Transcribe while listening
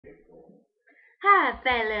Hi,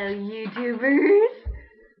 fellow YouTubers.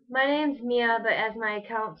 My name's Mia, but as my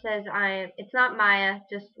account says, it's not Maya.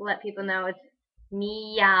 Just to let people know, it's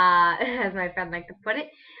Mia, as my friend liked to put it.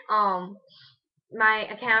 Um, my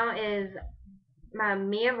account is my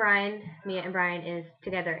Mia Bryan. Mia and Brian is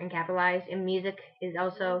together and capitalized, and music is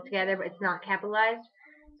also together, but it's not capitalized.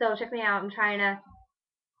 So check me out. I'm trying to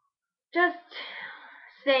just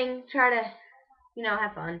sing, try to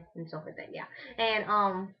have fun and stuff like that. Yeah,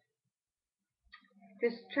 and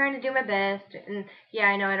just trying to do my best. And yeah,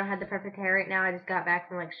 I know I don't have the perfect hair right now. I just got back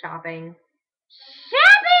from like shopping,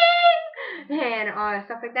 and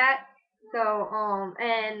stuff like that. So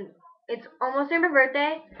and it's almost my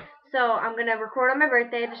birthday, so I'm gonna record on my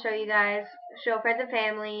birthday to show you guys, show friends and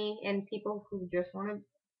family, and people who just want to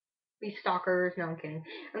be stalkers. No, I'm kidding.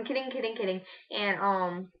 I'm kidding.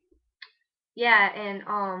 And yeah, and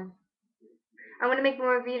I'm gonna make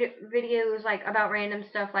more videos like about random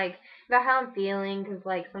stuff, like about how I'm feeling, cause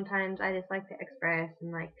like sometimes I just like to express,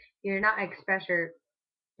 and like you're not express your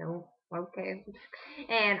no, okay,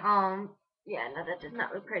 and yeah, no, that does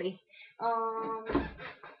not look pretty. Um,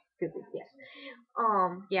 stupid, yes.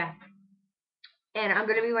 Yeah, and I'm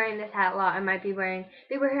gonna be wearing this hat a lot. I might be wearing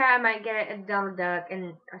bigger hat. I might get a Donald Duck,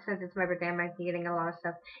 and since it's my birthday, I might be getting a lot of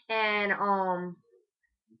stuff. And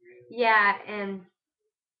yeah, and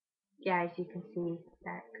yeah, as you can see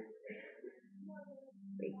that.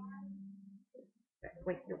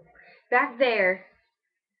 Wait, no. Back there,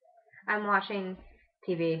 I'm watching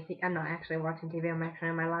TV. I'm not actually watching TV. I'm actually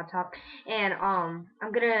on my laptop, and I'm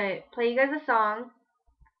gonna play you guys a song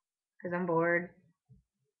because I'm bored.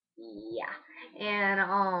 Yeah,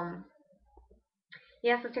 and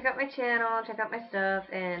yeah. So check out my channel, check out my stuff,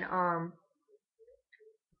 and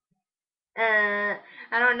I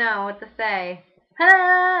don't know what to say.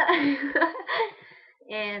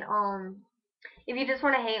 And if you just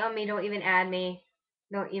want to hate on me, don't even add me.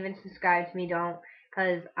 Don't even subscribe to me. Don't,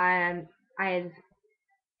 cause I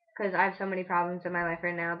because I have so many problems in my life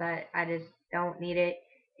right now that I just don't need it.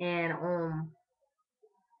 And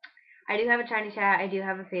I do have a Chinese chat. I do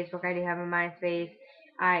have a Facebook. I do have a MySpace.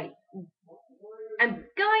 I I'm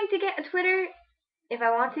going to get a Twitter if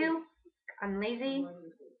I want to. I'm lazy.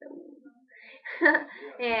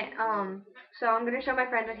 And so I'm gonna show my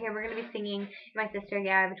friends on here. We're gonna be singing. My sister,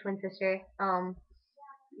 yeah, I have a twin sister.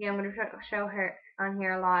 Yeah, I'm gonna show her on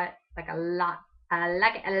here a lot, like a lot. I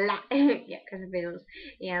like it a lot. Yeah, because of videos.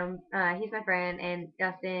 Yeah, he's my friend, and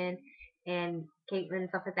Justin, and Caitlin, and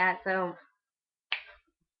stuff like that. So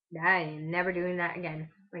I am never doing that again.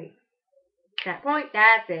 Wait, that point.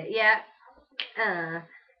 That's it. Yeah. Uh,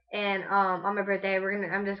 and on my birthday,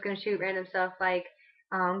 I'm just gonna shoot random stuff like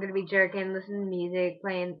I'm gonna be jerking, listening to music,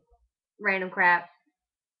 playing random crap.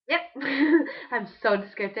 Yep. I'm so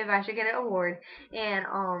descriptive. I should get an award. And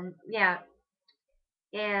yeah.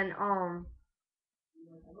 And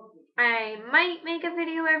I might make a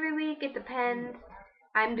video every week. It depends.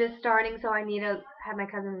 I'm just starting, so I need to have my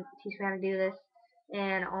cousin teach me how to do this.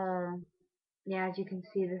 And yeah, as you can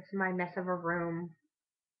see, this is my mess of a room.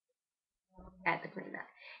 I have to clean that.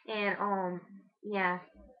 And yeah.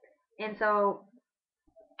 And so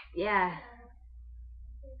yeah.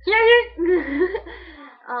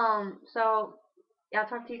 So yeah, I'll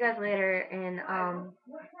talk to you guys later, and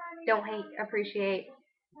don't hate, appreciate,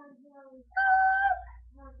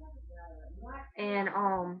 and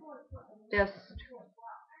just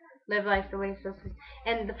live life the way it's supposed to.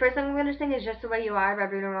 And the first song I'm gonna sing is "Just the Way You Are" by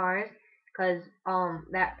Bruno Mars, cause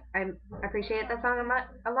that I appreciate that song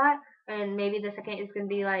a lot. And maybe the second is gonna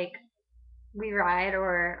be like "We Ride"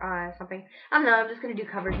 or something. I don't know. I'm just gonna do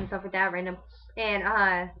covers and stuff like that, random. And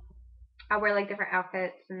I'll wear like different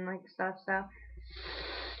outfits and like stuff. So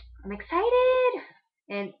I'm excited.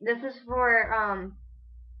 And this is for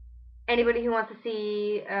anybody who wants to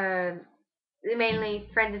see mainly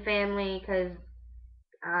friends and family, cause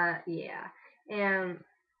yeah. And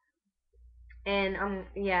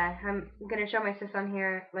yeah, I'm gonna show my sis on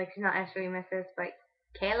here. Like, she's not actually my sis, but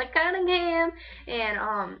Kayla Cunningham, and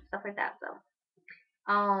stuff like that. So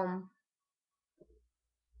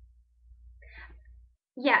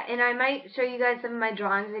yeah, and I might show you guys some of my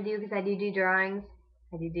drawings I do, because I do drawings.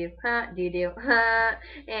 I do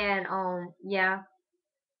and yeah,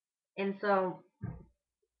 and so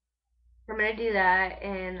I'm gonna do that.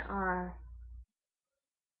 And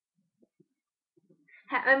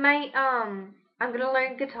I might I'm gonna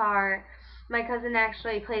learn guitar. My cousin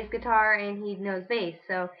actually plays guitar, and he knows bass,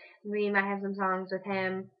 so we might have some songs with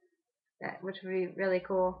him, which would be really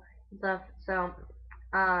cool and stuff. So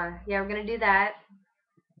yeah, we're gonna do that.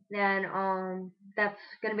 Then that's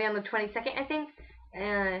gonna be on the 22nd, I think.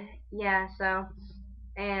 Yeah. So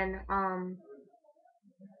and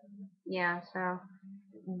yeah, so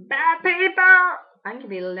bad people. I could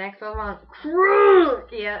be the next level on crew.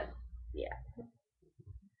 Yeah, yeah.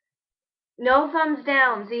 No thumbs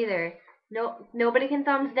downs either. No, nobody can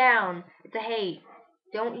thumbs down. It's a hate.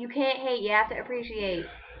 You can't hate. You have to appreciate.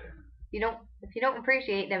 If you don't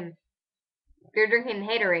appreciate them, you're drinking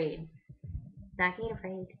haterade. Not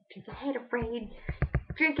Gatorade. Drinking haterade.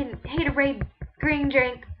 Drinking haterade. Green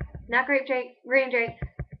drink. Not grape drink. Green drink.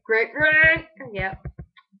 Grape drink. Yep.